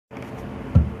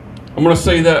I'm going to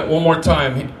say that one more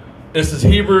time. This is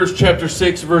Hebrews chapter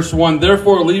 6, verse 1.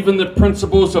 Therefore, leaving the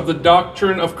principles of the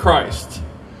doctrine of Christ,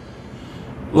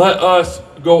 let us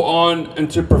go on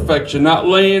into perfection, not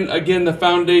laying again the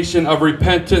foundation of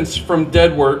repentance from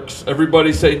dead works.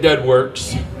 Everybody say dead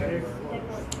works.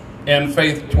 And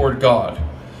faith toward God.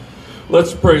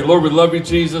 Let's pray. Lord, we love you,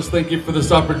 Jesus. Thank you for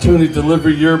this opportunity to deliver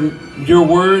your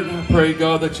word. I pray,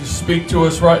 God, that you speak to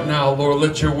us right now. Lord,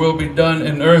 let your will be done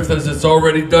in earth as it's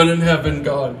already done in heaven,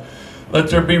 God. Let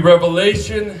there be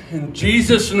revelation. In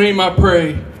Jesus' name I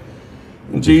pray.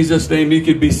 In Jesus' name, you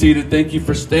could be seated. Thank you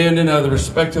for standing out of the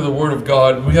respect of the word of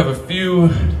God. We have a few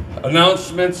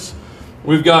announcements.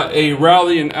 We've got a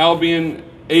rally in Albion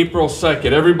April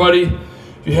 2nd. Everybody,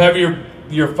 if you have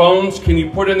your phones, can you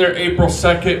put in there April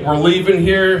 2nd? We're leaving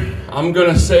here, I'm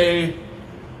going to say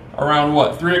around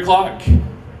what, 3 o'clock?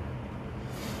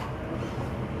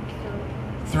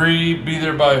 3, be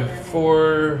there by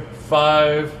 4,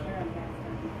 5.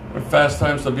 Our fast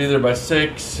times, so be there by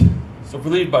 6. So if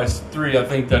we leave by 3, I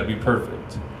think that'd be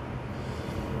perfect.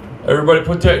 Everybody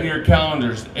put that in your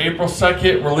calendars. April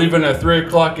 2nd, we're leaving at 3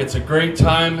 o'clock. It's a great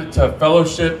time to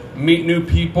fellowship, meet new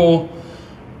people,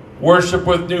 worship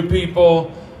with new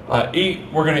people, eat.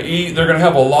 We're going to eat. They're going to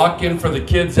have a lock-in for the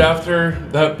kids after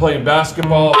that, playing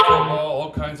basketball, football,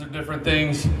 all kinds of different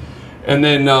things. And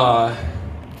then, we're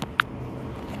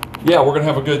going to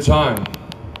have a good time.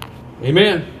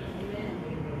 Amen.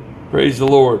 Praise the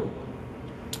Lord.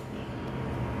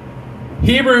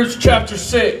 Hebrews chapter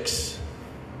 6.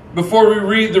 Before we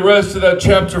read the rest of that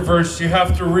chapter verse, you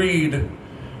have to read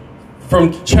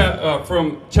from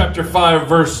chapter 5,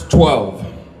 verse 12.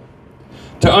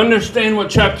 To understand what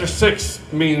chapter 6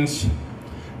 means,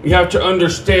 you have to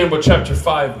understand what chapter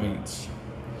 5 means.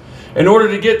 In order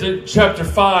to get to chapter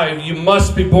 5, you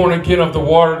must be born again of the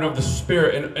water and of the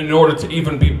Spirit in order to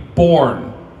even be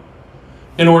born.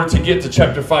 In order to get to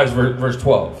chapter 5, verse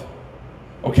 12.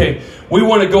 Okay, we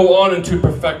want to go on into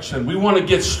perfection. We want to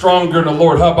get stronger in the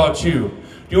Lord. How about you?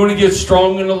 You want to get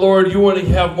strong in the Lord? You want to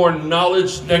have more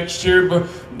knowledge next year,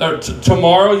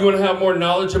 tomorrow? You want to have more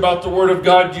knowledge about the Word of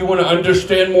God? Do you want to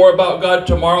understand more about God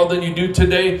tomorrow than you do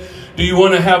today? Do you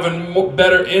want to have a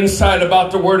better insight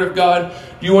about the Word of God?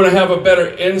 Do you want to have a better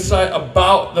insight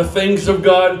about the things of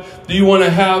God? Do you want to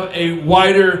have a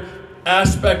wider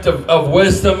aspect of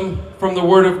wisdom from the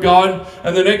Word of God?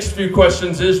 And the next few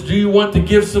questions is, do you want the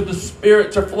gifts of the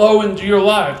Spirit to flow into your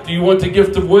life? Do you want the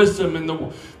gift of wisdom and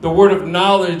the word of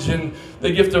knowledge and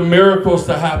the gift of miracles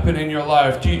to happen in your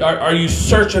life? Are you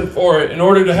searching for it? In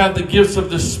order to have the gifts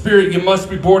of the Spirit, you must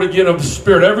be born again of the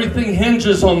Spirit. Everything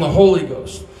hinges on the Holy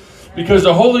Ghost. Because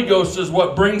the Holy Ghost is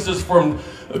what brings us from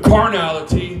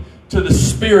carnality to the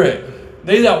Spirit.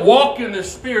 They that walk in the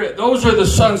Spirit, those are the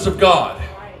sons of God.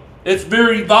 It's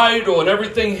very vital, and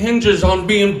everything hinges on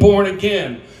being born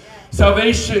again.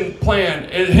 Salvation plan,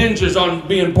 it hinges on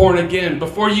being born again.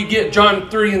 Before you get John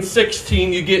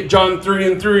 3:16, you get John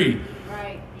 3:3.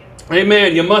 Right.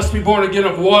 Amen. You must be born again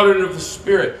of water and of the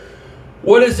Spirit.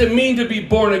 What does it mean to be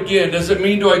born again? Does it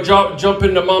mean do I jump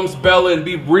into mom's belly and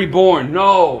be reborn?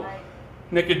 No. Right.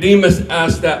 Nicodemus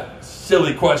asked that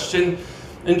silly question.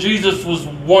 And Jesus was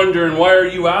wondering, why are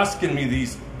you asking me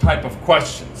these type of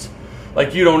questions?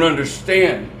 Like you don't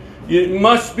understand. You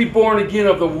must be born again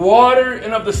of the water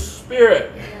and of the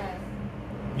Spirit. Yes.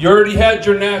 You already had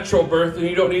your natural birth and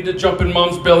you don't need to jump in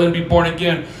mom's belly and be born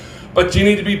again. But you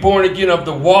need to be born again of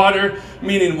the water,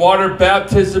 meaning water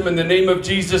baptism in the name of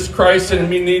Jesus Christ.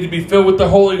 And you need to be filled with the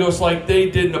Holy Ghost like they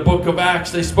did in the book of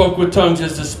Acts. They spoke with tongues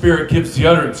as the Spirit gives the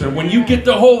utterance. And when you get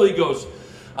the Holy Ghost,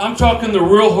 I'm talking the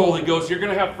real Holy Ghost, you're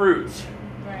going to have fruits.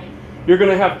 Right. You're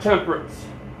going to have temperance.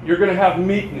 You're going to have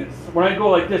meekness. When I go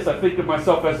like this, I think of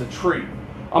myself as a tree.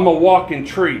 I'm a walking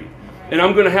tree. And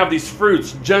I'm going to have these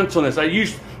fruits, gentleness.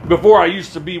 Before I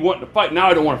used to be wanting to fight. Now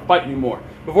I don't want to fight anymore.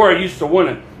 Before I used to want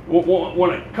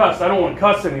to cuss. I don't want to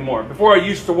cuss anymore. Before I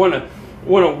used to want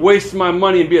to waste my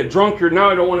money and be a drunkard. Now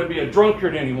I don't want to be a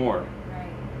drunkard anymore.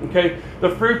 Okay?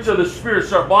 The fruits of the Spirit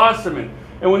start blossoming.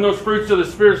 And when those fruits of the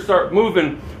Spirit start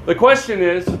moving, the question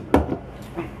is,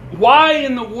 why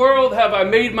in the world have I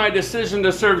made my decision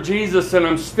to serve Jesus and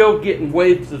I'm still getting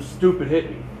waves of stupid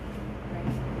hit me?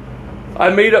 I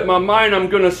made up my mind I'm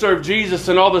going to serve Jesus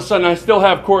and all of a sudden I still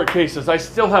have court cases. I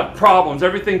still have problems.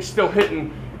 Everything's still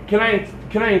hitting. Can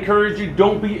I encourage you?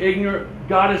 Don't be ignorant.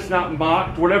 God is not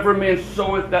mocked. Whatever a man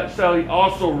soweth, that shall he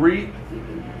also reap.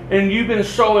 And you've been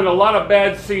sowing a lot of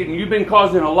bad seed and you've been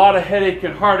causing a lot of headache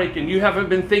and heartache and you haven't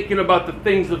been thinking about the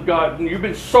things of God and you've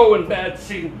been sowing bad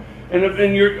seed.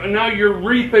 And now you're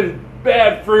reaping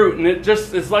bad fruit, and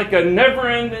it's like a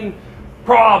never-ending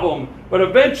problem. But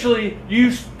eventually,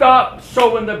 you stop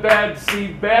sowing the bad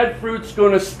seed. Bad fruit's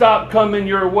going to stop coming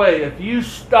your way. If you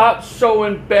stop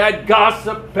sowing bad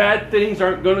gossip, bad things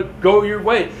aren't going to go your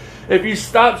way. If you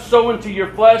stop sowing to your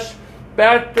flesh,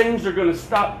 bad things are going to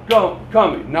stop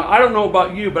coming. Now, I don't know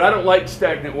about you, but I don't like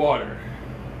stagnant water.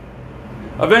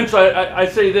 Eventually, I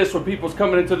say this when people's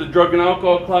coming into the drug and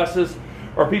alcohol classes,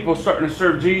 or people starting to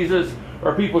serve Jesus,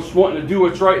 or people wanting to do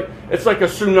what's right. It's like a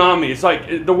tsunami. It's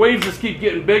like the waves just keep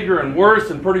getting bigger and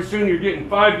worse, and pretty soon you're getting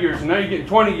 5 years, and now you're getting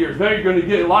 20 years. Now you're going to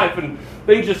get life, and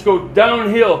things just go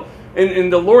downhill.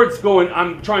 And the Lord's going,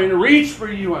 I'm trying to reach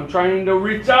for you. I'm trying to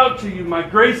reach out to you. My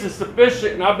grace is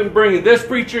sufficient, and I've been bringing this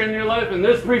preacher in your life and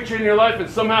this preacher in your life, and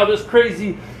somehow this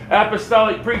crazy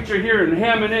apostolic preacher here in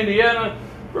Hammond, Indiana,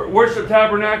 Worship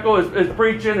Tabernacle is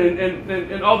preaching,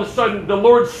 and all of a sudden the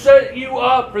Lord set you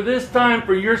up for this time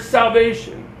for your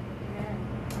salvation.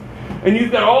 And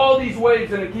you've got all these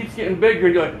waves, and it keeps getting bigger.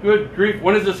 And you're like, good grief,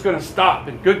 when is this going to stop?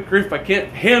 And good grief, I can't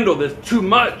handle this too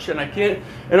much, and I can't.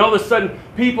 And all of a sudden,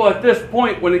 people at this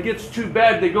point, when it gets too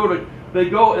bad, they go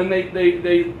and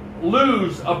they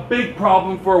lose a big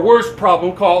problem for a worse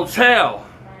problem called hell.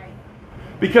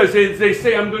 Because they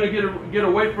say, I'm going to get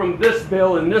away from this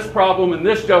bill and this problem and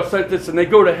this jail sentence, and they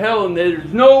go to hell, and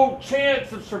there's no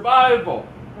chance of survival.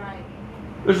 Right.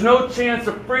 There's no chance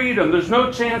of freedom. There's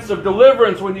no chance of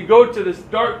deliverance when you go to this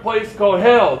dark place called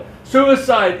hell.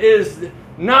 Suicide is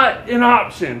not an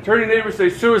option. Turn to your neighbor and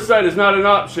say, suicide is not an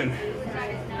option.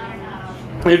 Suicide is not an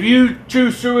option. If you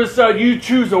choose suicide, you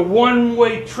choose a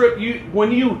one-way trip.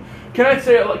 Can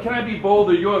I be bold,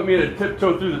 or you want me to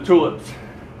tiptoe through the tulips?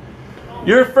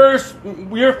 Your first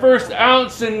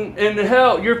ounce in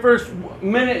hell, your first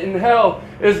minute in hell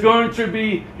is going to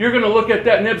be, you're going to look at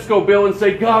that NIBSCO bill and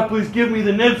say, God, please give me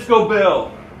the NIBSCO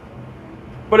bill.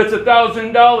 But it's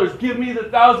 $1,000. Give me the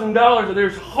 $1,000.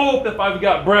 There's hope if I've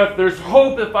got breath. There's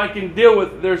hope if I can deal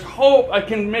with it. There's hope I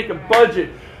can make a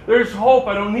budget. There's hope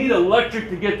I don't need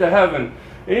electric to get to heaven.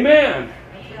 Amen.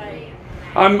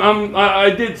 I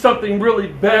did something really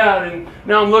bad, and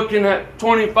now I'm looking at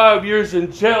 25 years in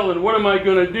jail, and what am I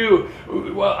going to do?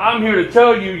 Well, I'm here to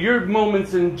tell you, your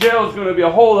moments in jail is going to be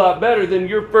a whole lot better than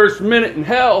your first minute in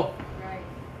hell. Right.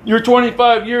 Your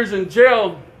 25 years in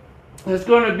jail is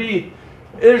going to be,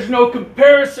 there's no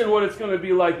comparison what it's going to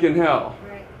be like in hell.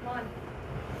 Right. Come on.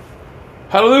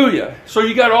 Hallelujah. So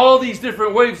you got all these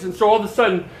different waves, and so all of a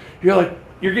sudden,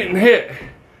 you're getting hit.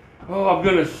 Oh, I'm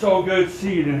going to sow good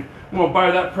seed, and I'm going to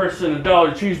buy that person a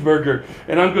 $1 cheeseburger,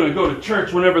 and I'm going to go to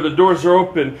church whenever the doors are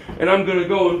open, and I'm going to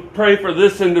go and pray for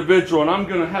this individual, and I'm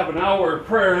going to have an hour of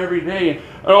prayer every day,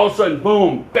 and all of a sudden,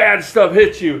 boom, bad stuff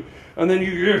hits you, and then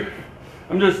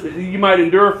you might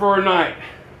endure for a night,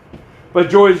 but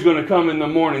joy is going to come in the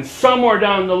morning. Somewhere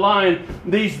down the line,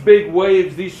 these big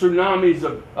waves, these tsunamis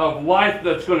of life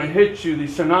that's going to hit you,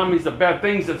 these tsunamis of bad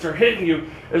things that are hitting you,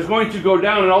 is going to go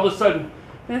down, and all of a sudden,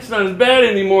 it's not as bad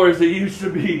anymore as it used to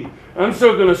be. I'm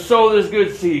still going to sow this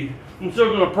good seed. I'm still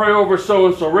going to pray over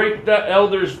so-and-so. Rake that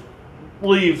elder's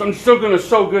leaves. I'm still going to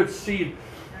sow good seed.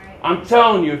 Right. I'm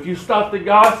telling you, if you stop the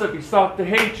gossip, you stop the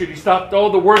hatred, you stop all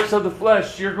the works of the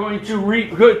flesh, you're going to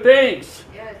reap good things.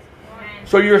 Yes.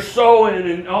 So you're sowing,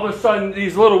 and all of a sudden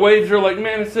these little waves are like,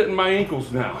 man, it's hitting my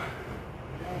ankles now.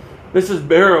 This is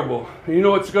bearable. And you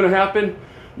know what's going to happen?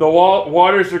 The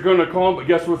waters are going to calm, but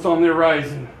guess what's on the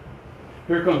horizon?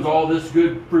 Here comes all this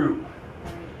good fruit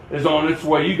is on its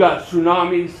way. You got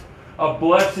tsunamis of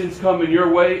blessings coming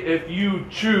your way if you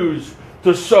choose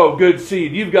to sow good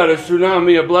seed. You've got a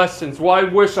tsunami of blessings. Well, I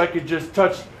wish I could just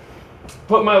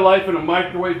put my life in a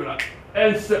microwave and I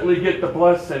instantly get the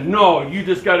blessing. No, you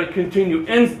just got to continue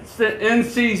in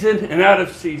season and out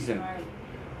of season.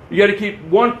 You got to keep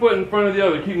one foot in front of the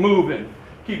other. Keep moving.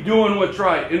 Keep doing what's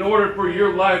right in order for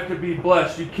your life to be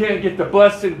blessed. You can't get the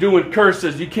blessing doing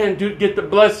curses. You can't get the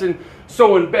blessing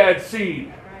sowing bad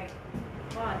seed.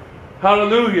 Right.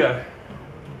 Hallelujah.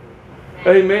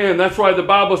 Amen. That's why the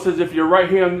Bible says if your right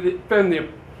hand offend thee,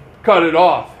 cut it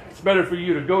off. It's better for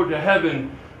you to go to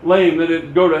heaven lame than to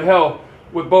go to hell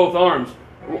with both arms.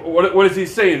 What is he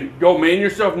saying? Go man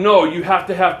yourself? No, you have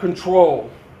to have control.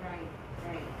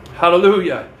 Right.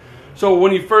 Hallelujah. So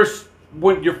when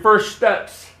your first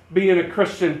steps being a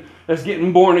Christian is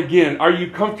getting born again. Are you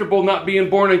comfortable not being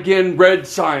born again? Red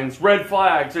signs, red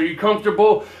flags. Are you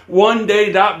comfortable one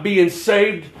day not being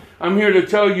saved? I'm here to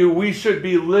tell you we should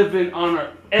be living on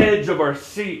our edge of our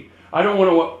seat. I don't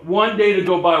want one day to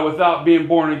go by without being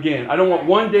born again. I don't want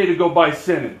one day to go by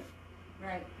sinning.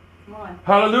 Right. Come on.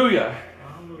 Hallelujah.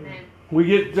 Amen. We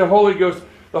get the Holy Ghost.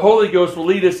 The Holy Ghost will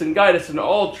lead us and guide us into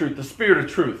all truth. The Spirit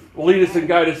of truth will lead us and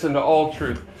guide us into all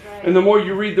truth. And the more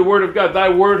you read the Word of God, thy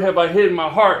word have I hid in my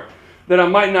heart, that I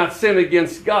might not sin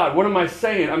against God. What am I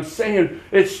saying? I'm saying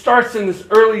it starts in this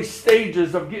early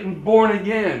stages of getting born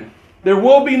again. There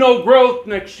will be no growth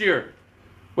next year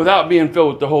without being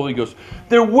filled with the Holy Ghost.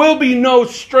 There will be no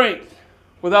strength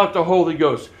without the Holy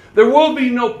Ghost. There will be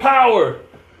no power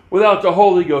without the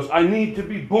Holy Ghost. I need to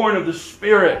be born of the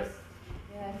Spirit.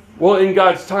 Well, in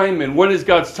God's timing. When is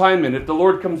God's timing? If the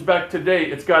Lord comes back today,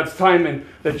 it's God's timing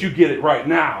that you get it right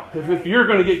now. If you're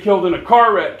going to get killed in a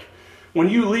car wreck, when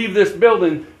you leave this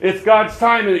building, it's God's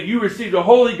timing that you receive the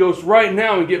Holy Ghost right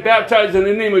now and get baptized in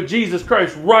the name of Jesus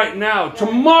Christ right now.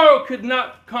 Tomorrow could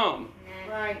not come.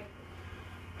 Right.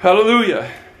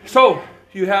 Hallelujah. So,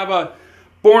 you have a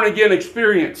born-again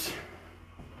experience.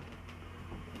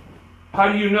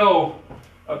 How do you know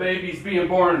a baby's being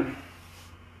born?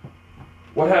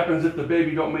 What happens if the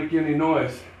baby don't make any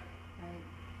noise?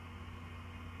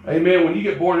 Right. Amen. When you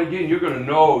get born again, you're going to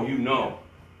know you know.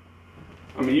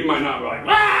 I mean, you might not be like,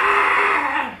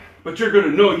 ah! But you're going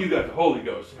to know you got the Holy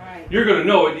Ghost. Right. You're going to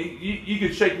know it. You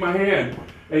could shake my hand,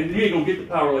 and you ain't going to get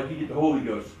the power like you get the Holy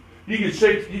Ghost. You could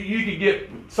shake. You could get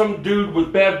some dude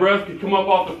with bad breath could come up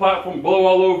off the platform and blow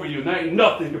all over you, and that ain't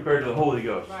nothing compared to the Holy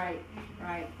Ghost. Right,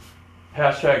 right.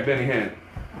 Hashtag Benny Hinn.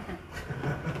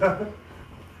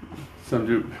 Some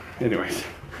dude. Anyways.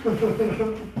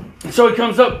 So it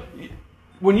comes up.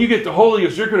 When you get the Holy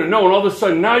Ghost, you're going to know, and all of a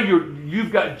sudden now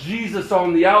you've got Jesus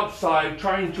on the outside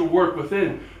trying to work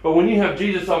within. But when you have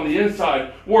Jesus on the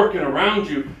inside working around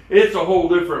you, it's a whole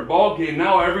different ballgame.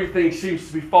 Now everything seems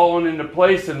to be falling into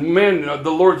place, and man,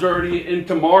 the Lord's already in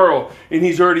tomorrow, and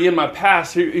He's already in my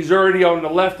past. He's already on the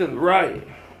left and the right.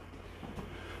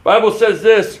 Bible says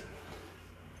this: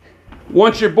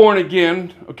 once you're born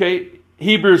again, okay,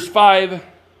 Hebrews 5,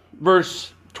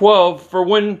 verse 12,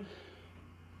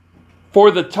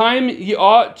 For the time ye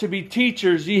ought to be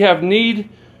teachers, ye have need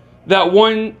that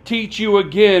one teach you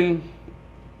again,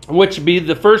 which be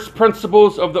the first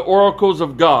principles of the oracles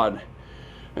of God,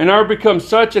 and are become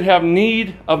such and have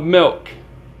need of milk,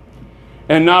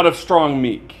 and not of strong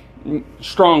meat.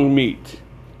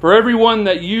 For everyone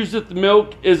that useth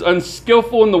milk is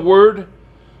unskillful in the word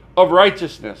of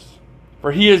righteousness,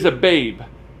 for he is a babe.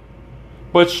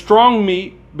 But strong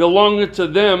meat belongeth to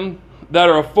them that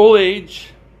are of full age,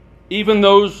 even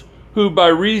those who by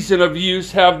reason of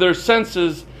use have their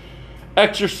senses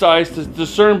exercised to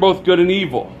discern both good and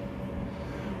evil.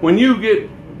 When you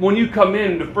come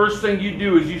in, the first thing you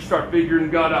do is you start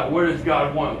figuring God out. What does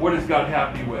God want? What is God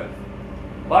happy with?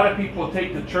 A lot of people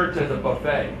take the church as a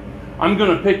buffet. I'm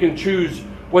going to pick and choose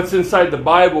what's inside the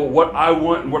Bible, what I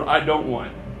want and what I don't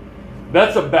want.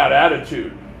 That's a bad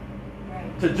attitude.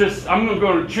 I'm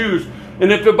going to choose.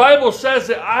 And if the Bible says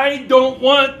that, I don't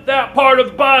want that part of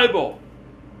the Bible.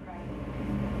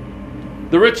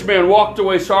 The rich man walked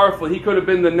away sorrowfully. He could have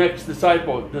been the next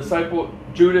disciple.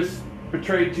 Judas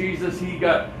betrayed Jesus. He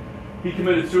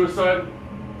committed suicide.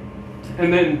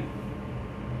 And then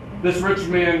this rich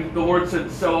man, the Lord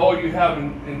said, sell all you have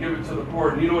and give it to the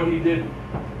poor. And you know what he did?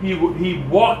 He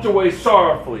walked away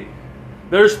sorrowfully.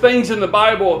 There's things in the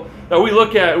Bible that we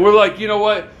look at and we're like, you know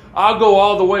what? I'll go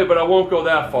all the way, but I won't go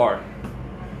that far.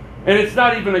 And it's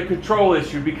not even a control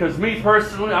issue, because me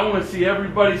personally, I want to see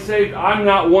everybody saved. I'm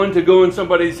not one to go in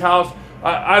somebody's house.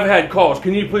 I've had calls.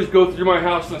 Can you please go through my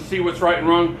house and see what's right and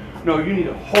wrong? No, you need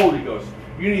the Holy Ghost.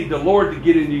 You need the Lord to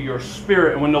get into your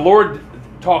spirit. And when the Lord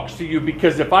talks to you,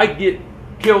 because if I get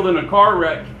killed in a car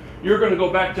wreck, you're going to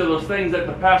go back to those things that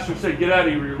the pastor said, get out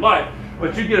of your life.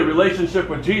 But you get a relationship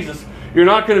with Jesus, you're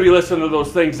not going to be listening to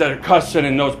those things that are cussing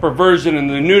and those perversion and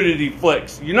the nudity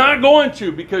flicks. You're not going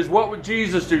to, because what would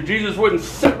Jesus do? Jesus wouldn't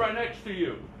sit right next to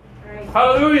you. Right.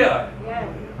 Hallelujah. Yeah.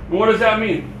 And what does that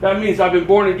mean? That means I've been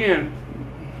born again.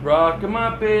 Rockin'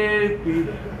 my baby.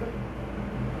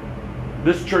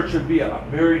 This church should be a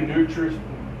very nutritious.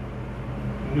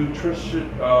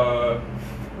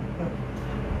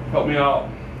 Help me out.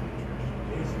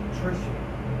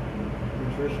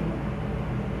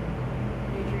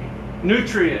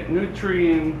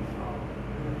 Nutrient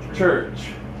church.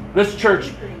 This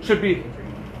church should be,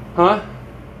 huh?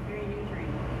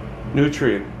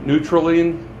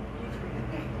 Neutralian.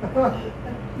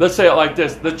 Let's say it like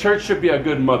this: the church should be a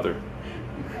good mother.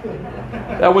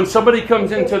 That when somebody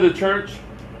comes into the church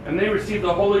and they receive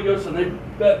the Holy Ghost and they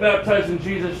baptize in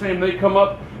Jesus' name, they come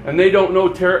up and they don't know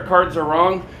tarot cards are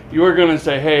wrong, you're going to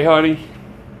say, hey, honey,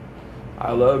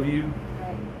 I love you.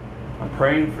 I'm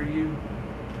praying for you.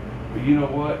 But you know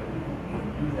what? We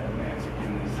don't do that magic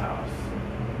in this house.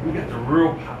 We got the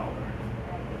real power.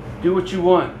 Do what you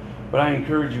want. But I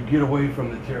encourage you, get away from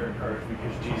the tarot cards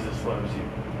because Jesus loves you.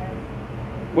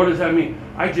 What does that mean?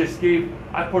 I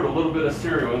put a little bit of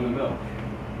cereal in the milk.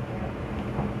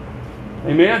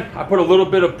 Amen? I put a little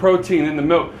bit of protein in the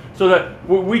milk. So that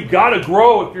we got to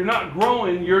grow. If you're not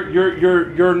growing,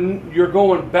 you're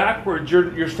going backwards.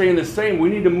 You're staying the same. We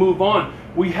need to move on.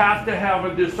 We have to have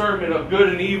a discernment of good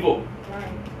and evil.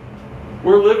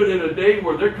 We're living in a day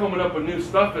where they're coming up with new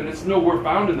stuff and it's nowhere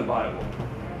found in the Bible.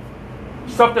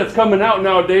 Stuff that's coming out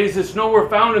nowadays, it's nowhere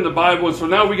found in the Bible. And so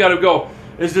now we got to go,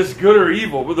 is this good or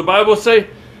evil? Will the Bible say,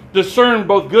 discern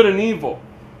both good and evil?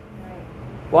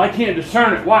 Well, I can't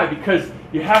discern it. Why? Because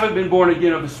you haven't been born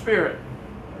again of the Spirit.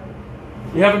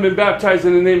 You haven't been baptized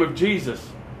in the name of Jesus.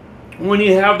 When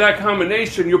you have that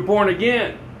combination, you're born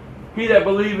again. He that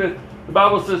believeth, the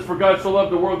Bible says, for God so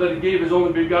loved the world that he gave his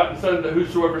only begotten Son, that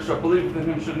whosoever shall believe in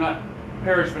him should not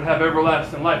perish but have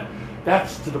everlasting life.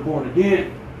 That's to the born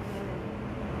again.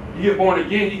 You get born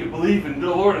again, you can believe in the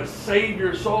Lord and save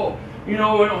your soul. You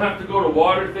know, I don't have to go to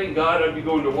water. Thank God I'd be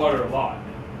going to water a lot.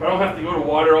 But I don't have to go to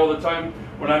water all the time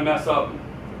when I mess up.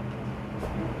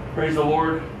 Praise the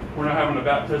Lord. We're not having a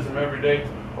baptism every day.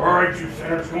 All right, you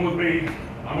sinners, come with me.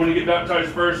 I'm going to get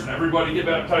baptized first, and everybody get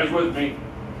baptized with me.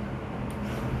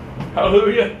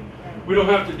 Hallelujah. We don't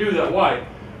have to do that. Why?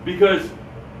 Because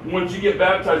once you get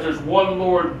baptized, there's one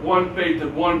Lord, one faith,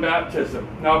 and one baptism.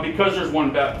 Now, because there's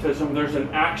one baptism, there's an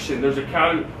action. There's a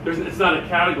it's not a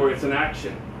category, it's an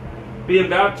action. Being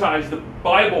baptized the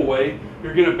Bible way,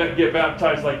 you're going to get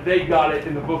baptized like they got it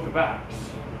in the book of Acts.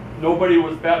 Nobody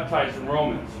was baptized in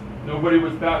Romans. Nobody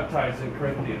was baptized in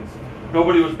Corinthians.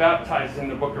 Nobody was baptized in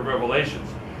the book of Revelations.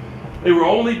 They were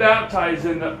only baptized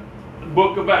in the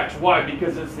book of Acts. Why?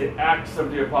 Because it's the Acts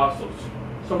of the Apostles.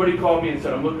 Somebody called me and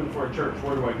said, I'm looking for a church.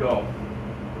 Where do I go?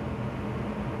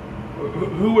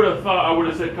 Who would have thought I would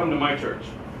have said, come to my church?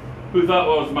 Who thought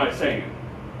what was my saying?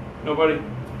 Nobody?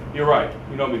 You're right.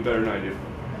 You know me better than I do.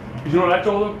 You know what I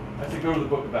told them? I said, go to the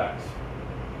book of Acts.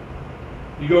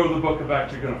 You go to the book of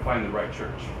Acts, you're going to find the right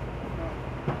church.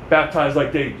 Baptize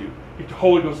like they do. Get the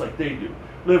Holy Ghost like they do.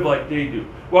 Live like they do.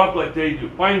 Walk like they do.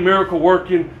 Find miracle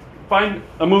working. Find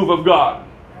a move of God.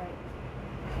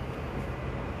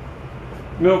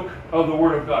 Milk of the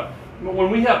Word of God. When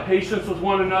we have patience with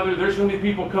one another, there's going to be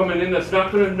people coming in that's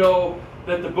not going to know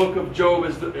that the book of Job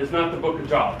is not the book of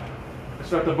Job.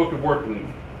 It's not the book of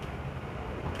working.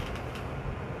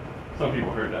 Some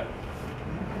people heard that.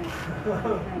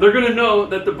 They're going to know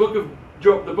that the book of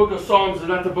Job, the book of Psalms is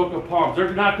not the book of Psalms.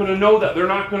 They're not going to know that. They're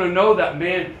not going to know that.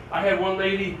 Man, I had one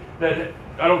lady that,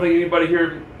 I don't think anybody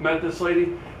here met this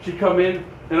lady. She come in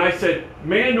and I said,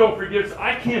 man don't forgive.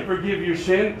 I can't forgive your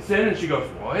sin. And she goes,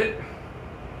 what?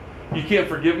 You can't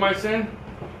forgive my sin?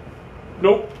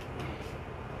 Nope.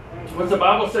 What's the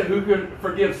Bible say? Who can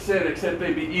forgive sin except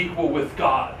they be equal with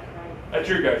God? That's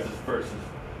your guys' verses.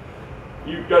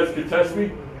 You guys contest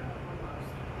me?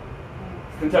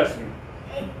 Contest me.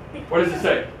 What does it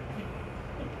say?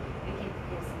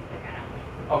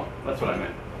 Oh, that's what I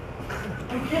meant.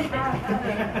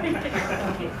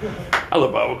 I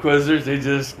love Bible quizzers. They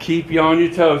just keep you on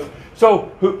your toes.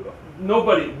 So,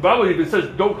 the Bible even says,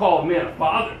 don't call a man a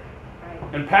father.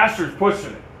 And pastor's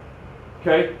pushing it.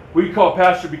 Okay? We call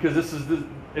pastor because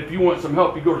if you want some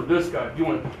help, you go to this guy.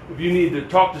 If you need to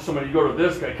talk to somebody, you go to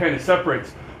this guy. It kind of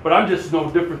separates. But I'm just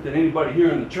no different than anybody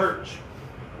here in the church.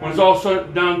 When it's all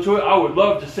down to it, I would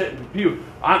love to sit in the pew.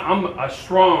 I'm a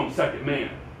strong second man.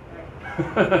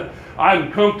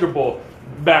 I'm comfortable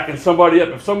backing somebody up.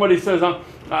 If somebody says,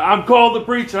 I'm called to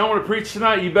preach and I want to preach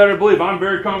tonight, you better believe I'm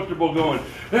very comfortable going,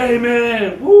 hey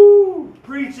man, woo,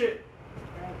 preach it.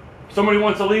 If somebody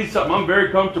wants to lead something, I'm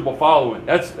very comfortable following.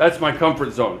 That's my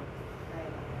comfort zone.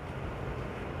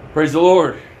 Praise the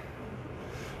Lord.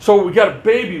 So we got a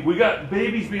baby. We got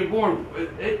babies being born.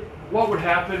 What would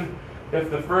happen if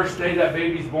the first day that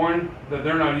baby's born, that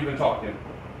they're not even talking?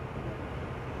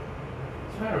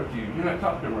 What's the matter with you? You're not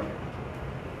talking right.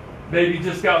 Baby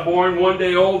just got born 1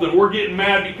 day old, and we're getting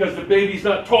mad because the baby's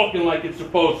not talking like it's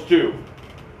supposed to.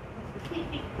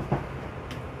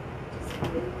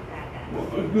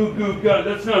 God,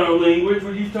 that's not our language.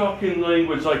 What are you talking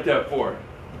language like that for?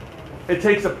 It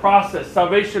takes a process.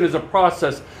 Salvation is a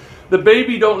process. The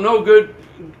baby don't know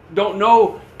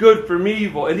good from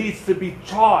evil. It needs to be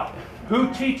taught.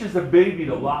 Who teaches a baby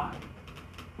to lie?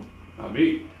 Not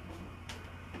me.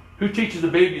 Who teaches a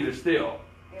baby to steal?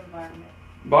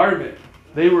 Environment.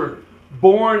 They were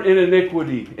born in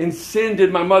iniquity. In sin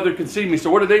did my mother conceive me. So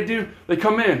what do? They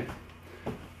come in.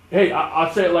 Hey,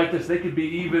 I'll say it like this. They could be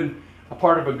even a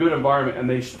part of a good environment and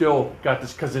they still got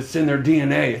this because it's in their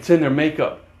DNA. It's in their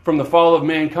makeup. From the fall of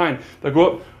mankind. They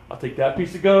grow up. I'll take that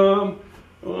piece of gum.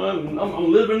 Well,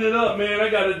 I'm living it up, man.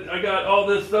 I got all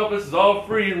this stuff. This is all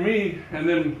free to me. And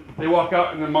then they walk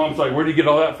out, and then mom's like, "Where do you get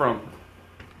all that from?"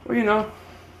 Well,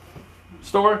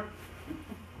 store.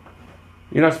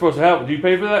 You're not supposed to have it. Do you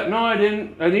pay for that? No, I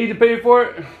didn't. I need to pay for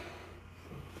it.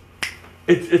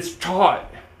 It's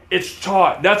taught. It's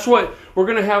taught. That's what we're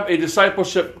going to have a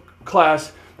discipleship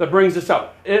class that brings this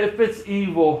out. If it's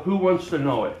evil, who wants to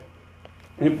know it?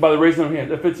 And by the raising of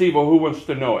hands, if it's evil, who wants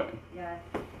to know it? Yeah.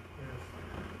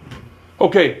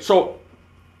 Okay, so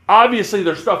obviously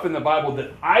there's stuff in the Bible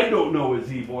that I don't know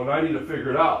is evil, and I need to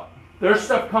figure it out. There's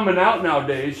stuff coming out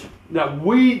nowadays that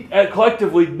we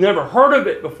collectively never heard of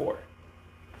it before.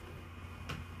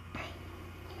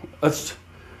 Let's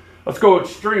go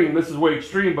extreme. This is way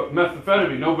extreme, but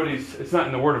methamphetamine, it's not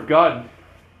in the Word of God.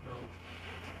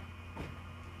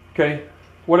 Okay,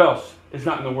 what else is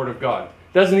not in the Word of God?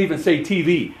 It doesn't even say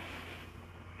TV.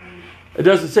 It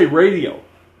doesn't say radio.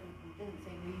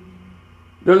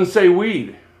 It doesn't say weed.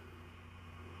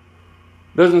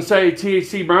 It doesn't say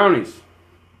THC brownies.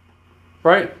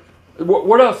 Right?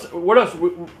 What else? What else?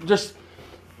 Just,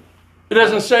 it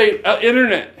doesn't say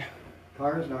internet.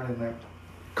 Cars not in there.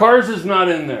 Cars is not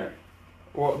in there.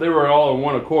 Well, they were all in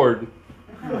one accord.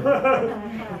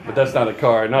 But that's not a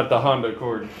car, not the Honda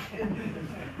Accord.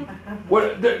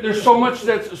 There's so much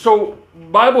so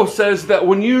Bible says that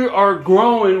when you are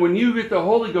growing, when you get the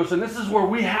Holy Ghost, and this is where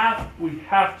we have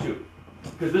to,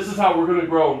 because this is how we're going to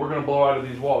grow and we're going to blow out of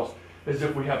these walls, is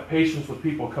if we have patience with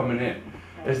people coming in.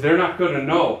 Is they're not going to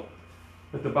know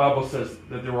that the Bible says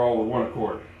that they were all in one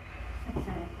accord.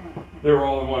 They were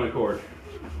all in one accord.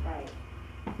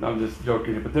 No, I'm just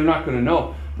joking here, but they're not going to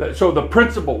know. So the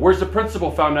principle, where's the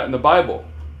principle found out in the Bible?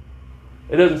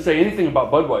 It doesn't say anything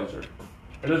about Budweiser.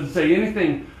 It doesn't say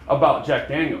anything about Jack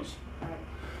Daniels.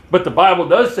 But the Bible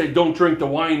does say don't drink the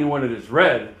wine when it is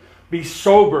red. Be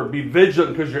sober, be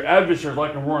vigilant, because your adversary is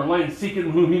like a roaring lion,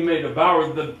 seeking whom he may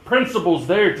devour. The principle's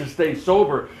there to stay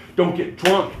sober. Don't get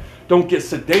drunk. Don't get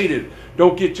sedated.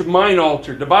 Don't get your mind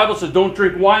altered. The Bible says don't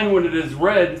drink wine when it is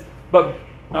red, but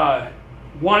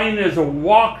wine is a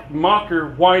mocker,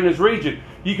 wine is raging.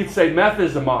 You could say meth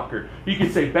is a mocker. You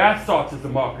could say bath salts is a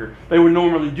mocker. They would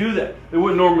normally do that. They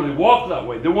wouldn't normally walk that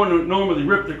way. They wouldn't normally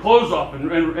rip their clothes off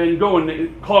and go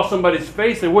and claw somebody's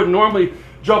face. They wouldn't normally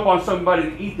jump on somebody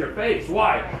and eat their face.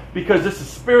 Why? Because this is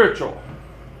spiritual.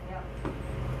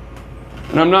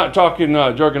 And I'm not talking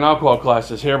drug and alcohol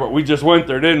classes here, but we just went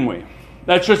there, didn't we?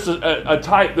 That's just a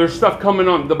type. There's stuff coming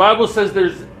on. The Bible says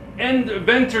there's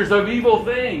inventors of evil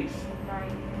things.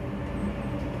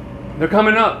 They're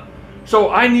coming up.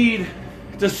 So I need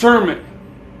discernment.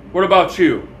 What about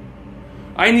you?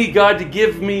 I need God to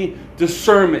give me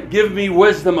discernment. Give me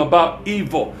wisdom about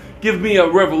evil. Give me a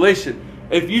revelation.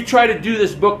 If you try to do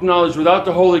this book knowledge without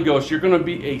the Holy Ghost, you're going to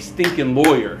be a stinking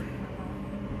lawyer.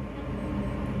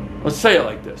 Let's say it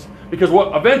like this. Because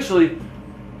eventually,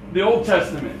 the Old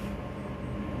Testament.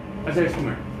 Isaiah, come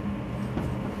here.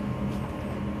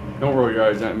 Don't roll your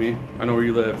eyes at me. I know where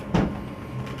you live.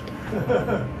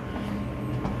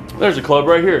 There's a club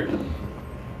right here.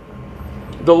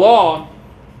 The law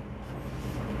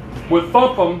would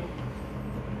thump him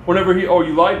whenever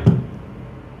you lied?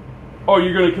 Oh,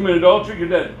 you're going to commit adultery? You're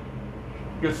dead.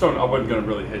 Get stoned. I wasn't going to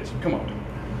really hit you. Come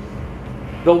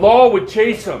on. The law would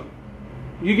chase him.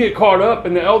 You get caught up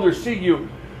and the elders see you.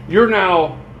 You're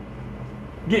now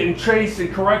getting chased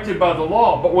and corrected by the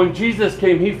law. But when Jesus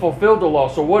came, he fulfilled the law.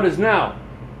 So what is now?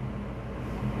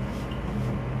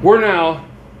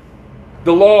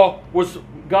 The law was,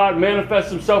 God manifests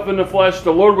himself in the flesh.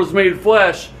 The Lord was made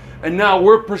flesh. And now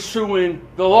we're pursuing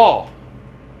the law.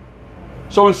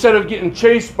 So instead of getting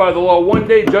chased by the law, one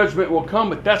day judgment will come.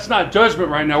 But that's not judgment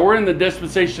right now. We're in the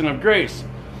dispensation of grace.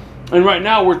 And right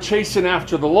now we're chasing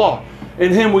after the law.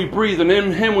 In him we breathe, and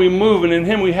in him we move, and in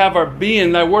him we have our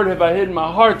being. Thy word have I hid in my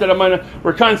heart that I might.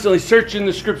 We're constantly searching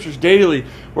the scriptures daily.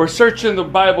 We're searching the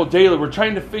Bible daily. We're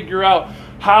trying to figure out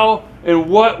how and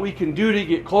what we can do to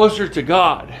get closer to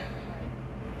God.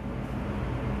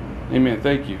 Amen.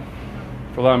 Thank you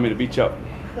for allowing me to beat you up.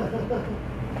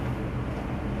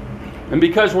 And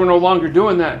because we're no longer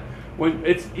doing that, when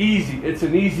it's easy, it's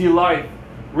an easy life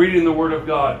reading the Word of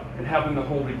God and having the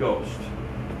Holy Ghost.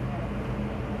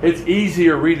 It's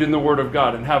easier reading the Word of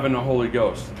God and having the Holy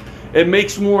Ghost. It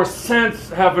makes more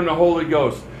sense having the Holy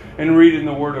Ghost and reading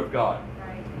the Word of God.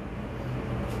 Right.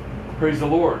 Praise the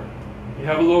Lord. You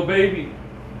have a little baby,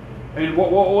 and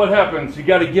what happens? You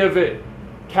got to give it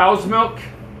cow's milk.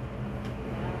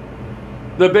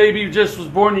 The baby just was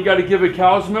born. You got to give it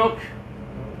cow's milk.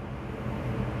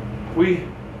 We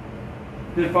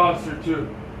did foster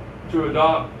to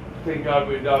adopt Thank God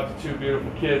we adopted 2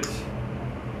 beautiful kids.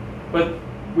 But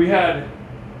we had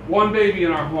one baby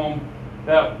in our home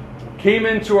that came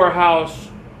into our house,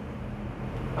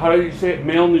 how do you say it,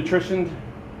 malnutritioned?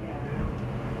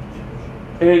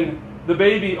 And the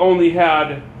baby only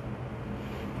had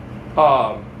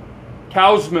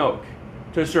cow's milk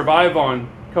to survive on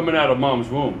coming out of mom's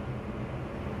womb.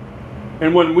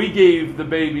 And when we gave the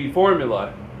baby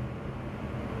formula,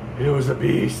 it was a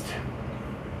beast.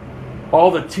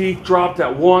 All the teeth dropped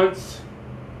at once.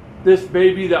 This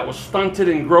baby that was stunted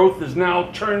in growth is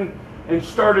now turned and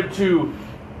started to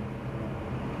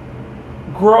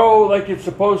grow like it's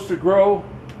supposed to grow.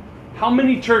 How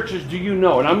many churches do you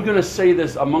know, and I'm going to say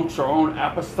this amongst our own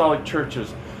apostolic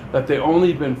churches, that they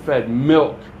only been fed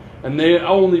milk, and they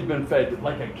only been fed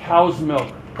like a cow's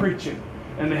milk preaching,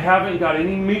 and they haven't got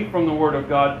any meat from the Word of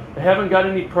God, they haven't got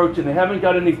any protein, they haven't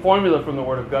got any formula from the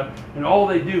Word of God, and all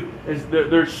they do is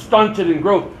they're stunted in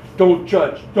growth. Don't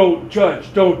judge, don't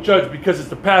judge, don't judge, because it's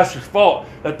the pastor's fault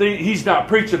that he's not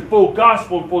preaching full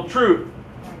gospel and full truth.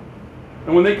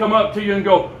 And when they come up to you and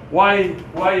go, why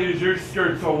is your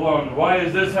skirt so long? Why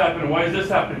is this happening? Why is this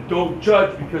happening? Don't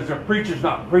judge, because their preacher's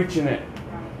not preaching it.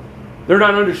 They're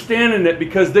not understanding it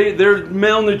because they're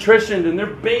malnutritioned, and they're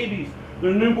babies.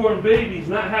 They're newborn babies,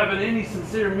 not having any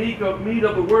sincere meat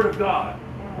of the Word of God.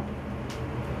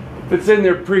 If it's in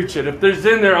there, preach it. If it's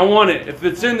in there, I want it. If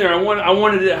it's in there, I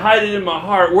wanted to hide it in my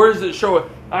heart. Where does it show it?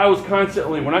 I was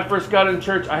constantly, when I first got in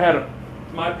church,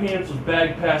 my pants was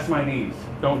bagged past my knees.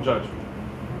 Don't judge me.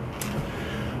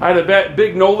 I had a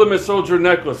big No Limit Soldier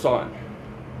necklace on.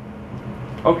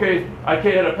 Okay, I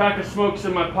had a pack of smokes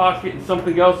in my pocket and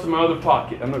something else in my other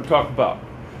pocket I'm going to talk about.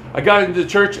 I got into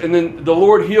church, and then the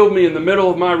Lord healed me in the middle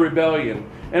of my rebellion.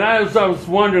 And I was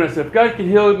wondering, I said, if God can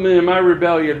heal me in my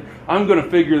rebellion, I'm going to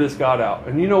figure this God out.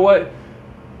 And you know what?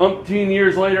 Umpteen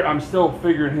years later, I'm still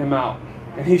figuring Him out.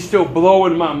 And He's still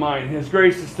blowing my mind. His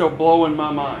grace is still blowing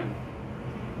my mind.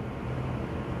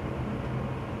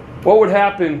 What would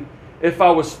happen if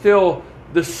I was still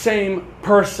the same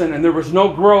person and there was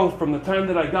no growth from the time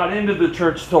that I got into the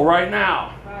church till right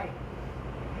now?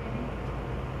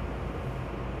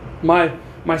 Right.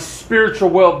 My spiritual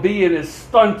well-being is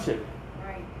stunted.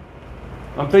 Right.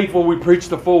 I'm thankful we preach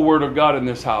the full Word of God in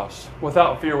this house,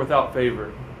 without fear, without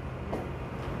favor.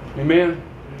 Amen?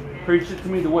 Preach it to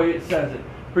me the way it says it.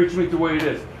 Preach me the way it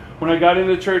is. When I got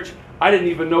into church, I didn't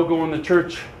even know going to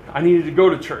church. I needed to go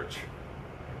to church.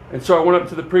 And so I went up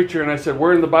to the preacher and I said,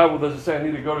 where in the Bible does it say I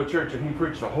need to go to church? And he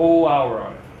preached a whole hour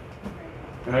on it.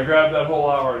 And I grabbed that whole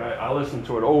hour and I listened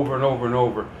to it over and over and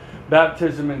over.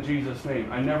 Baptism in Jesus' name.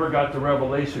 I never got the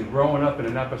revelation growing up in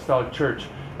an apostolic church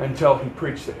until he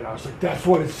preached it. And I was like, that's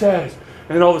what it says.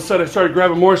 And all of a sudden I started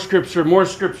grabbing more scripture.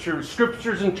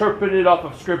 Scripture's interpreted off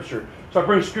of scripture. So I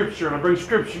bring scripture and I bring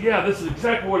scripture. Yeah, this is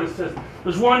exactly what it says.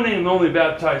 There's one name only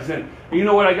baptized in. And you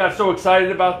know what? I got so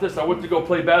excited about this. I went to go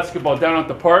play basketball down at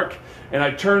the park. And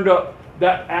I turned up the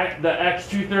Acts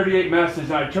 2:38 message.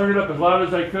 And I turned it up as loud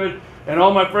as I could. And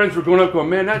all my friends were going up going,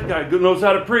 man, that guy knows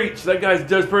how to preach. That guy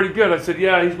does pretty good. I said,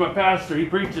 yeah, he's my pastor. He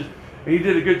preaches. And he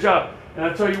did a good job. And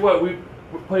I tell you what, we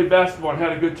played basketball and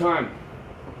had a good time.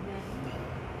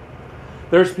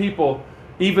 There's people,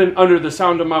 even under the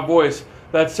sound of my voice,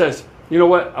 that says, you know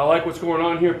what, I like what's going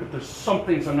on here, but there's some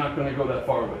things I'm not going to go that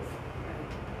far with.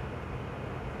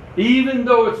 Even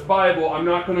though it's Bible, I'm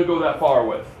not going to go that far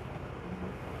with.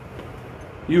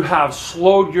 You have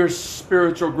slowed your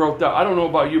spiritual growth down. I don't know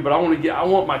about you, but I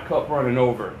want my cup running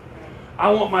over. I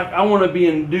want to be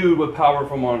endued with power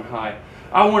from on high.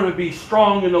 I want to be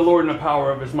strong in the Lord and the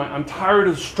power of His might. I'm tired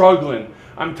of struggling.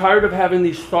 I'm tired of having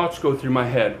these thoughts go through my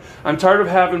head. I'm tired of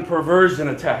having perversion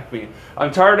attack me.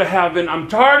 I'm tired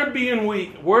of being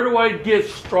weak. Where do I get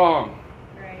strong?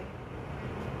 Right.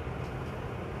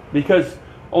 Because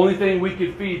only thing we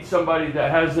could feed somebody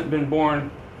that hasn't been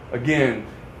born again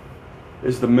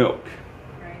is the milk.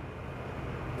 Right.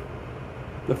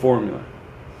 The formula.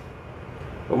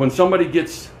 But when somebody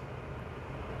gets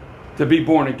to be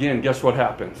born again, guess what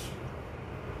happens?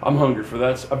 I'm hungry for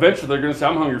that. Eventually they're going to say,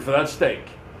 I'm hungry for that steak.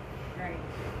 Right.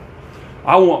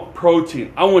 I want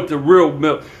protein. I want the real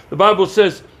milk. The Bible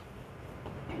says,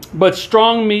 but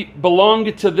strong meat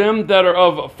belongeth to them that are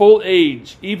of full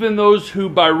age, even those who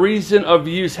by reason of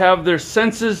use have their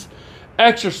senses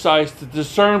exercised to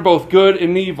discern both good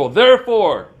and evil.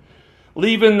 Therefore,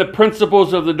 leaving the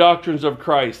principles of the doctrines of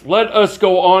Christ, let us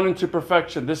go on into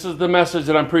perfection. This is the message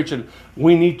that I'm preaching.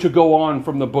 We need to go on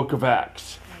from the book of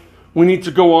Acts. We need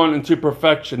to go on into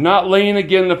perfection, not laying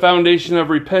again the foundation of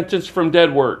repentance from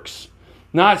dead works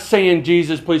Not saying,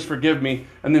 Jesus, please forgive me,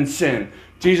 and then sin.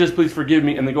 Jesus, please forgive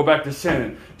me, and then go back to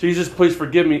sinning. Jesus, please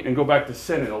forgive me, and go back to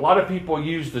sinning. A lot of people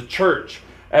use the church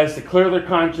as to clear their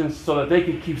conscience so that they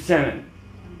can keep sinning.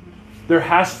 There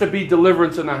has to be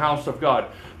deliverance in the house of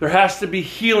God. There has to be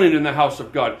healing in the house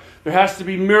of God. There has to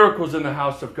be miracles in the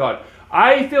house of God.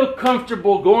 I feel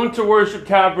comfortable going to Worship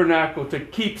Tabernacle to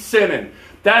keep sinning.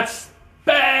 That's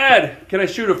bad. Can I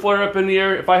shoot a flare up in the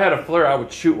air? If I had a flare, I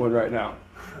would shoot one right now.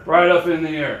 Right up in the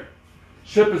air.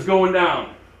 Ship is going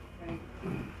down.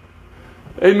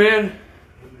 Amen.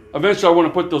 Eventually I want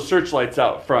to put those searchlights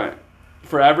out front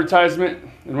for advertisement.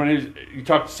 And when you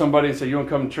talk to somebody and say, you want to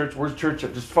come to church? Where's church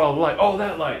at? Just follow the light. Oh,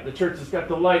 that light. The church has got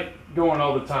the light going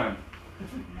all the time.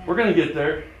 We're going to get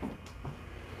there.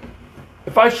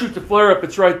 If I shoot the flare up,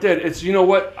 it's right there. It's, you know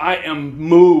what? I am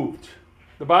moved.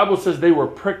 The Bible says they were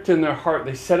pricked in their heart.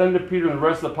 They said unto Peter and the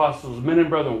rest of the apostles, men and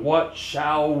brethren, what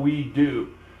shall we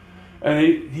do?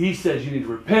 And he says, you need to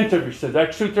repent of your sins.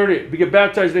 Acts 2:38, be get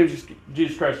baptized in the name of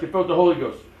Jesus Christ. Get filled with the Holy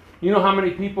Ghost. You know how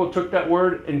many people took that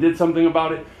word and did something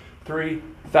about it?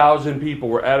 3,000 people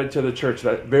were added to the church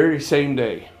that very same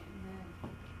day.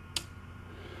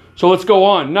 So let's go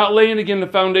on. Not laying again the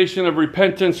foundation of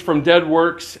repentance from dead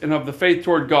works and of the faith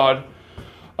toward God,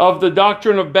 of the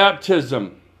doctrine of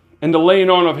baptism and the laying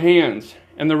on of hands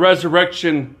and the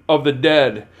resurrection of the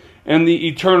dead and the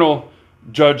eternal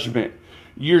judgment.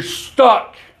 You're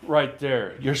stuck right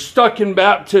there. You're stuck in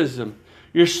baptism.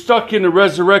 You're stuck in the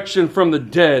resurrection from the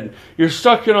dead. You're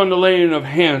stuck in on the laying of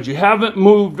hands. You haven't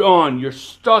moved on. You're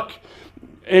stuck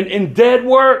in dead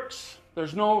works.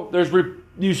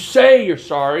 You say you're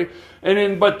sorry,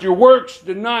 but your works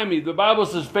deny me. The Bible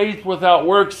says faith without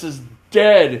works is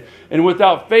dead. And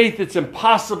without faith, it's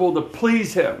impossible to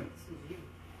please Him.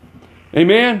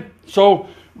 Amen? So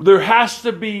there has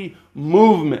to be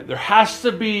movement. There has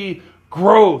to be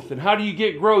growth. And how do you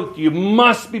get growth? You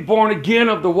must be born again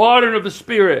of the water and of the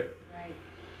Spirit. Right.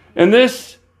 And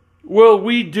this will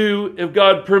we do if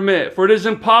God permit. For it is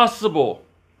impossible.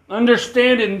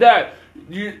 Understanding that.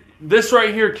 This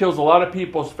right here kills a lot of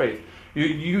people's faith.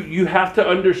 You have to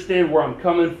understand where I'm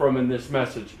coming from in this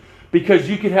message. Because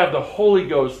you could have the Holy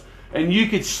Ghost and you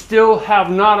could still have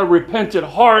not a repentant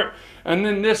heart. And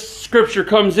then this scripture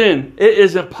comes in. It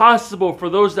is impossible for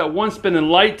those that once been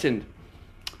enlightened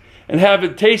and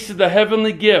have tasted the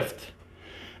heavenly gift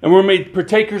and were made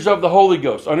partakers of the Holy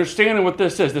Ghost. Understanding what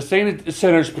this is. This ain't a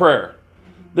sinner's prayer.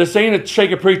 This ain't a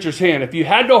shake a preacher's hand. If you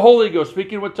had the Holy Ghost,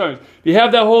 speaking with tongues, if you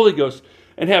have that Holy Ghost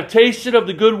and have tasted of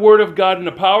the good word of God and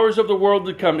the powers of the world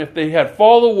to come, if they had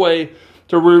fallen away,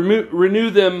 to renew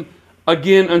them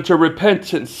again unto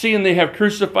repentance, seeing they have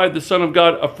crucified the Son of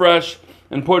God afresh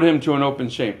and put Him to an open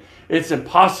shame. It's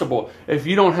impossible if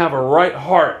you don't have a right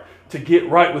heart to get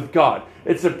right with God.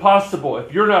 It's impossible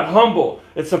if you're not humble.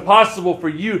 It's impossible for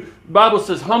you. The Bible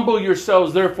says, humble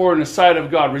yourselves therefore in the sight of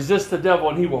God. Resist the devil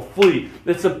and he will flee.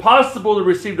 It's impossible to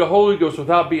receive the Holy Ghost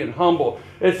without being humble.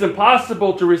 It's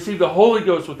impossible to receive the Holy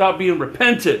Ghost without being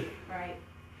repentant. Right.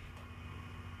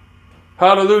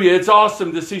 Hallelujah. It's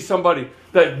awesome to see somebody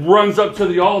that runs up to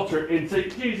the altar and say,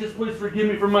 Jesus, please forgive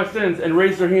me for my sins, and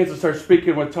raise their hands and start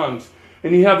speaking with tongues.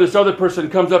 And you have this other person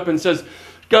comes up and says,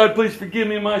 God, please forgive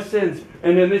me my sins.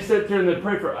 And then they sit there and they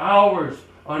pray for hours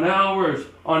on hours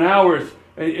on hours.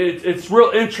 And it's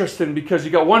real interesting because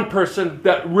you got one person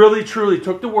that really truly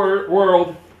took the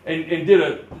world and did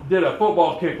a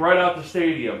football kick right out the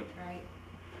stadium. Right.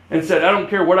 And said, I don't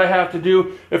care what I have to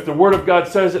do. If the Word of God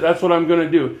says it, that's what I'm going to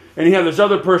do. And you have this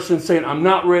other person saying, I'm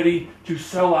not ready to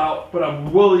sell out, but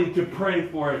I'm willing to pray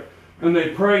for it. And they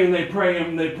pray and they pray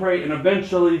and they pray. And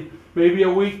eventually, maybe a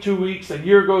week, 2 weeks, a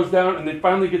year goes down, and they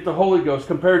finally get the Holy Ghost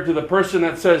compared to the person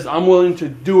that says, I'm willing to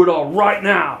do it all right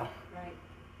now. Right.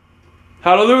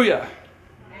 Hallelujah.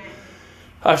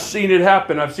 I've seen it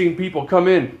happen. I've seen people come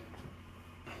in.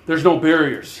 There's no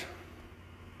barriers.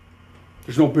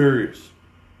 There's no barriers.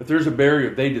 If there's a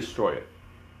barrier, they destroy it.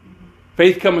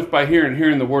 Faith cometh by hearing,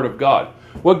 hearing the Word of God.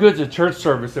 What good's a church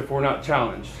service if we're not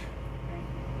challenged?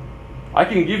 I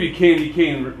can give you candy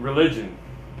cane religion.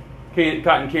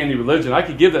 Cotton candy religion. I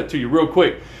could give that to you real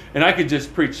quick. And I could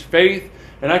just preach faith.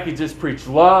 And I could just preach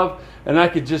love. And I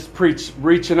could just preach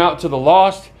reaching out to the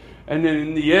lost. And then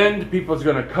in the end, people's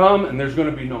going to come and there's going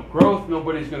to be no growth.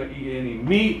 Nobody's going to eat any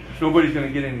meat. Nobody's going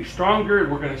to get any stronger.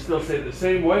 We're going to still say it the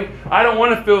same way. I don't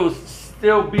want to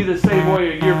still be the same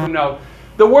way a year from now.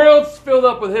 The world's filled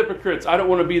up with hypocrites. I don't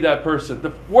want to be that person.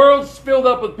 The world's filled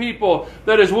up with people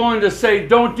that is willing to say,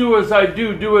 don't do as I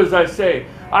do, do as I say.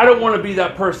 I don't want to be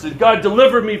that person. God,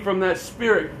 deliver me from that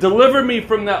spirit. Deliver me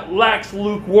from that lax,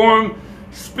 lukewarm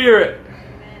spirit.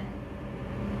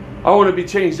 I want to be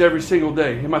changed every single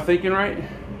day. Am I thinking right?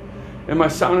 Am I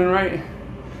sounding right?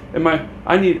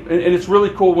 And it's really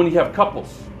cool when you have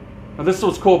couples. Now this is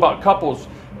what's cool about couples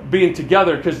being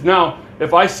together, because now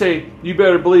if I say, you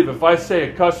better believe, if I say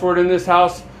a cuss word in this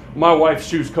house, my wife's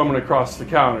shoes coming across the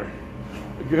counter,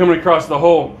 coming across the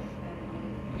hole.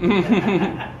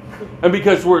 And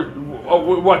because we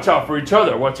watch out for each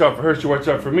other, watch out for her, she watch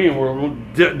out for me, and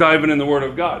we're diving in the Word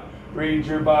of God. Read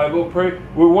your Bible, pray.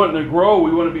 We're wanting to grow.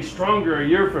 We want to be stronger a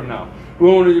year from now. We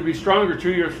want to be stronger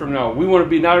 2 years from now. We want to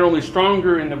be not only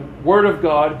stronger in the Word of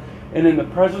God and in the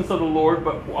presence of the Lord,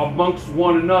 but amongst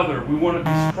one another. We want to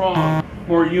be strong,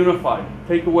 more unified.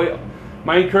 Take away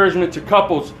my encouragement to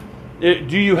couples.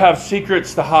 Do you have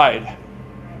secrets to hide?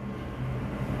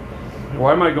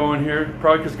 Why am I going here?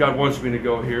 Probably because God wants me to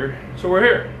go here. So we're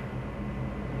here.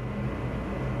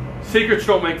 Secrets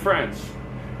don't make friends.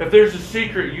 If there's a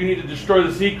secret, you need to destroy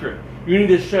the secret. You need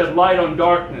to shed light on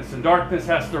darkness, and darkness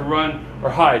has to run or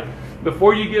hide.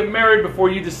 Before you get married, before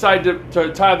you decide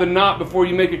to tie the knot, before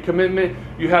you make a commitment,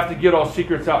 you have to get all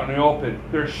secrets out in the open.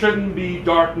 There shouldn't be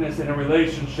darkness in a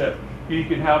relationship. You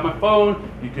can have my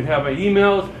phone, you can have my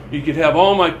emails, you can have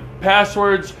all my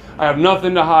passwords. I have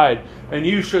nothing to hide. And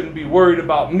you shouldn't be worried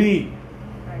about me.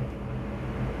 Right.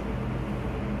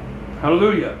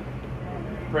 Hallelujah.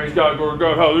 Praise God, glory to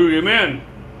God, hallelujah, amen.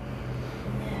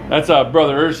 That's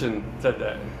Brother Urson said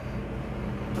that.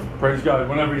 Praise God.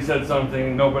 Whenever he said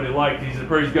something nobody liked, he said,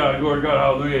 praise God, glory to God,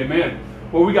 hallelujah, amen.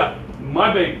 Well, we got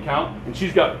my bank account, and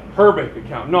she's got her bank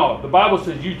account. No, the Bible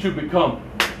says you two become.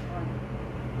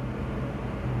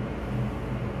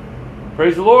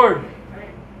 Praise the Lord.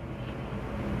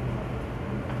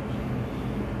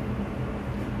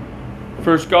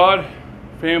 First God,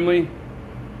 family,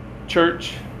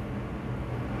 church.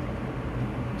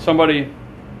 Somebody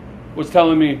was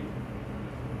telling me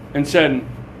and said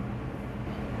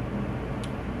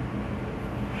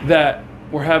that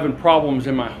we're having problems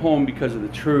in my home because of the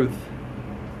truth.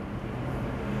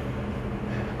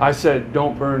 I said,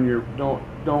 don't ruin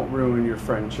your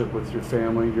friendship with your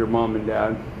family, your mom and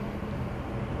dad.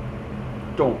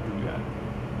 Don't do that.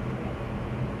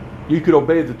 You could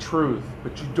obey the truth,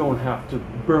 but you don't have to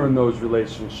burn those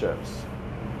relationships.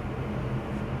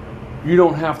 You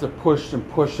don't have to push and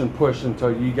push and push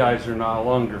until you guys are no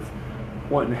longer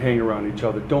wanting to hang around each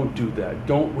other. Don't do that.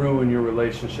 Don't ruin your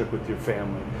relationship with your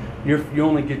family. You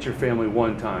only get your family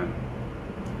one time.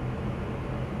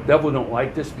 The devil don't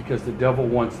like this because the devil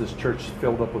wants this church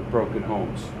filled up with broken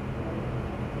homes.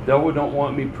 The devil don't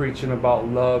want me preaching about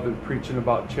love and preaching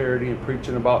about charity and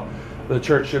preaching about the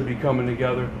church should be coming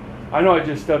together. I know I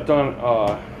just stepped on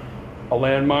a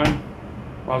landmine.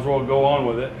 Might as well go on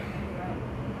with it.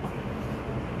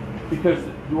 Because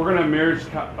we're going to have marriage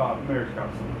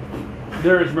counseling.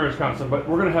 There is marriage counseling, but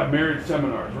we're going to have marriage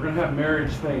seminars. We're going to have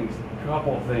marriage things,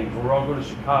 couple things. We'll all go to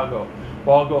Chicago.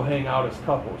 We'll all go hang out as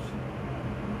couples.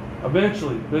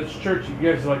 Eventually, this church, you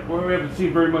guys are like, well, we haven't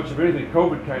seen very much of anything.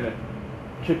 COVID kind of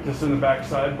kicked us in the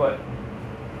backside, but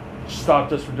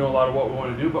stopped us from doing a lot of what we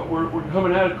want to do. But we're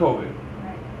coming out of COVID.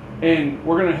 And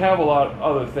we're going to have a lot of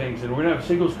other things. And we're going to have a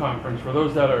singles conference for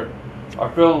those that are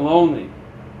feeling lonely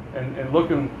and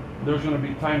looking. There's going to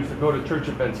be times to go to church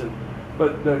events,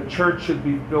 but the church should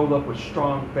be filled up with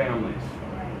strong families.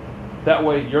 That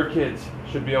way your kids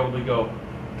should be able to go,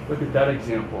 look at that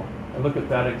example, and look at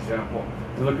that example,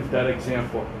 and look at that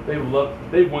example. They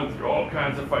went through all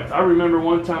kinds of fights. I remember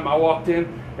one time I walked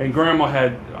in and Grandma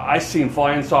I seen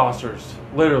flying saucers,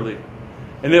 literally.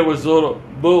 And it was little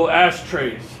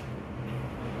ashtrays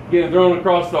getting thrown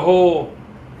across the whole,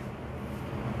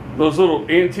 those little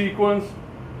antique ones.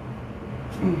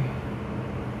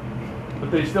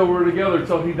 But they still were together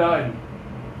until he died.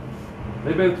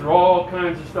 They've been through all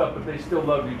kinds of stuff, but they still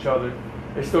loved each other.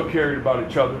 They still cared about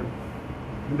each other.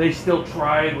 And they still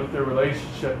tried with their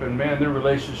relationship. And man, their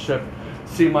relationship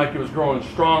seemed like it was growing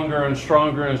stronger and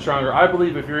stronger and stronger. I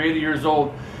believe if you're 80 years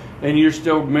old and you're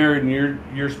still married and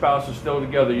your spouse is still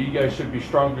together, you guys should be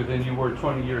stronger than you were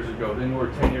 20 years ago, than you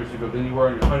were 10 years ago, than you were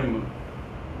on your honeymoon.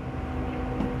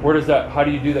 How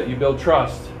do you do that? You build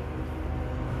trust.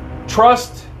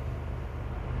 Trust.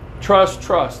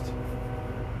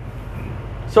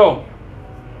 So,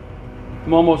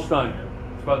 I'm almost done.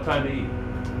 It's about time to eat.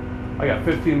 I got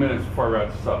 15 minutes before I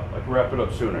wrap this up. I can wrap it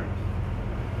up sooner.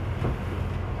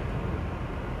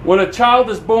 When a child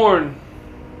is born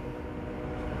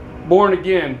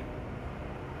again,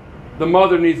 the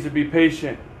mother needs to be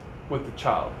patient with the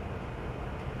child.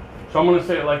 So I'm going to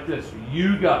say it like this.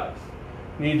 You guys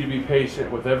need to be patient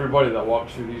with everybody that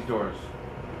walks through these doors.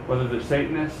 Whether they're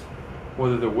Satanists,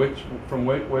 whether they're from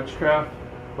witchcraft,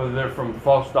 whether they're from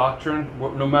false doctrine,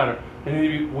 no matter. We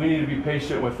need to be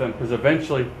patient with them, because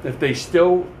eventually, if they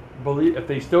still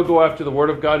go after the Word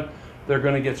of God, they're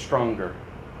going to get stronger.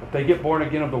 If they get born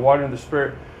again of the water and the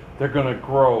Spirit, they're going to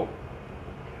grow.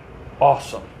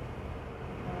 Awesome.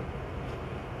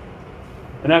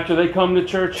 And after they come to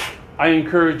church, I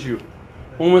encourage you.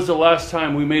 When was the last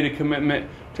time we made a commitment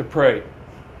to pray?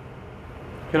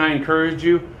 Can I encourage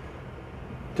you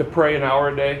to pray an hour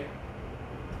a day?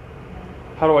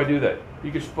 How do I do that?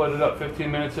 You can split it up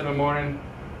 15 minutes in the morning,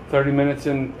 30 minutes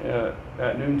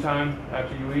at noontime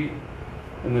after you eat,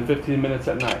 and then 15 minutes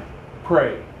at night.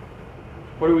 Pray.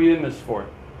 What are we in this for?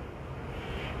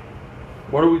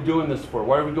 What are we doing this for?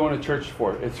 Why are we going to church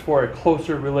for? It's for a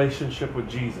closer relationship with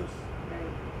Jesus.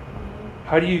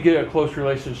 How do you get a close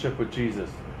relationship with Jesus?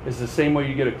 It's the same way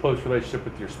you get a close relationship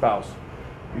with your spouse.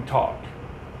 You talk.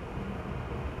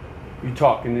 You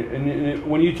talk. And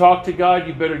when you talk to God,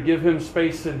 you better give Him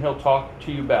space and He'll talk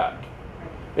to you back.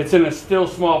 It's in a still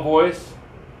small voice.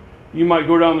 You might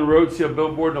go down the road, see a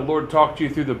billboard, and the Lord talk to you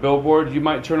through the billboard. You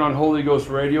might turn on Holy Ghost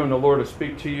radio and the Lord will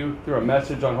speak to you through a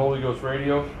message on Holy Ghost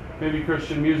radio. Maybe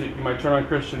Christian music. You might turn on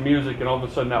Christian music and all of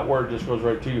a sudden that word just goes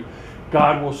right to you.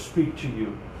 God will speak to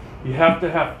you. You have to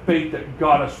have faith that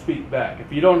God will speak back.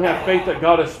 If you don't have faith that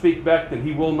God will speak back, then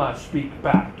He will not speak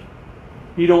back.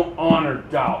 He don't honor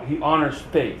doubt. He honors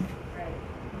faith.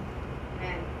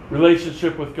 Right.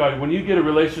 Relationship with God. When you get a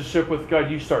relationship with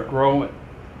God, you start growing.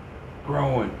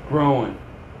 Growing.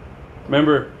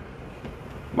 Remember,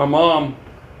 my mom,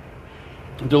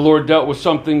 the Lord dealt with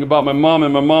something about my mom,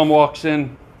 and my mom walks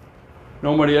in.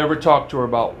 Nobody ever talked to her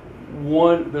about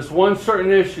this one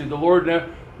certain issue.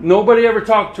 Nobody ever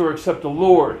talked to her except the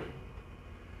Lord.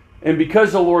 And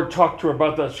because the Lord talked to her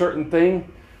about that certain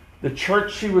thing, the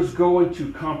church she was going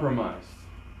to compromised.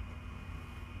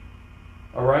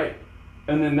 All right?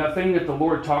 And then that thing that the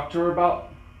Lord talked to her about,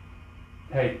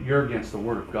 hey, you're against the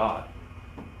Word of God.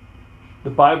 The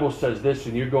Bible says this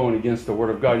and you're going against the Word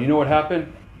of God. You know what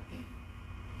happened?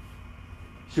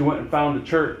 She went and found a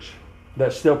church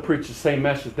that still preached the same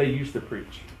message they used to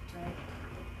preach.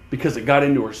 Because it got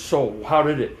into her soul. How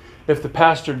did it? If the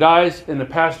pastor dies and the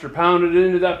pastor pounded it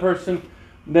into that person,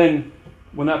 then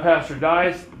when that pastor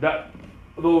dies,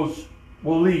 those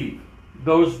will leave.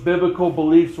 Those biblical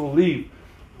beliefs will leave.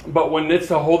 But when it's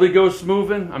the Holy Ghost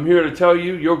moving, I'm here to tell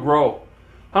you, you'll grow.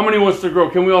 How many wants to grow?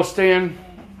 Can we all stand?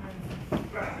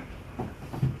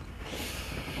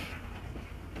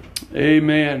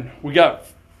 Amen. We got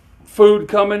food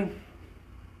coming.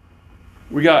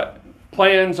 We got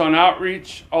plans on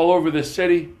outreach all over the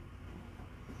city.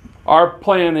 Our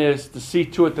plan is to see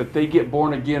to it that they get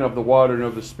born again of the water and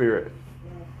of the Spirit.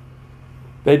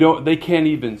 They can't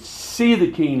even see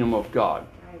the kingdom of God.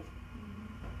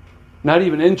 Not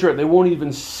even enter it. They won't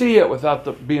even see it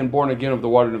without being born again of the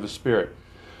water and of the Spirit.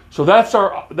 So that's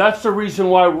the reason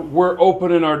why we're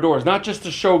opening our doors. Not just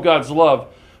to show God's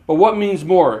love, but what means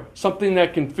more? Something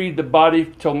that can feed the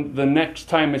body till the next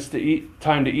time it's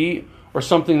time to eat, or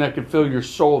something that could fill your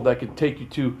soul, that could take you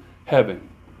to heaven.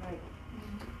 Right.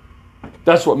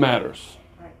 That's what matters.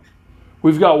 Right.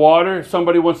 We've got water. If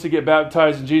somebody wants to get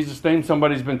baptized in Jesus' name,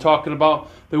 somebody's been talking about,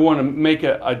 they want to make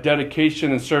a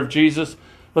dedication and serve Jesus.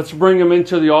 Let's bring them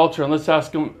into the altar and let's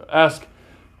ask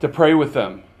to pray with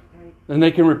them. Right. And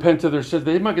they can repent of their sins.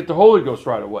 They might get the Holy Ghost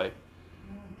right away.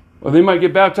 Or they might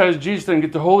get baptized in Jesus and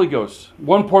get the Holy Ghost.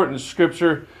 One part in the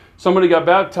Scripture, somebody got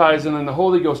baptized and then the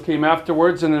Holy Ghost came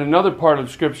afterwards. And in another part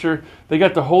of Scripture, they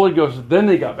got the Holy Ghost, then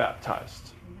they got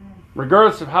baptized. Amen.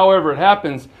 Regardless of however it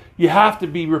happens, you have to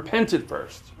be repented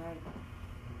first. Right.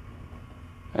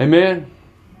 Amen? Amen.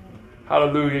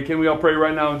 Hallelujah. Can we all pray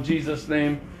right now in Jesus'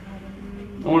 name?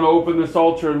 I want to open this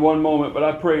altar in one moment, but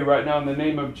I pray right now in the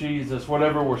name of Jesus,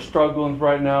 whatever we're struggling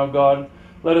right now, God,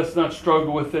 let us not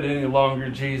struggle with it any longer,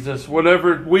 Jesus.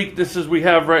 Whatever weaknesses we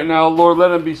have right now, Lord, let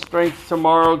them be strength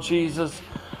tomorrow, Jesus.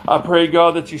 I pray,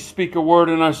 God, that you speak a word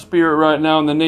in our spirit right now in the name